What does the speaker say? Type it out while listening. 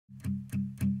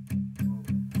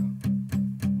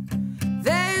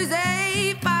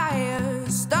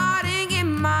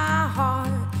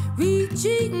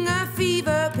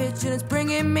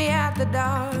meet me at the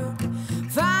dock.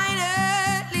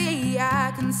 Finally,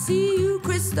 I can see you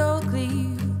crystal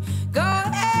clear. Go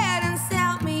ahead and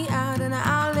sell me out and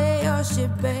I'll lay your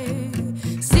ship bare.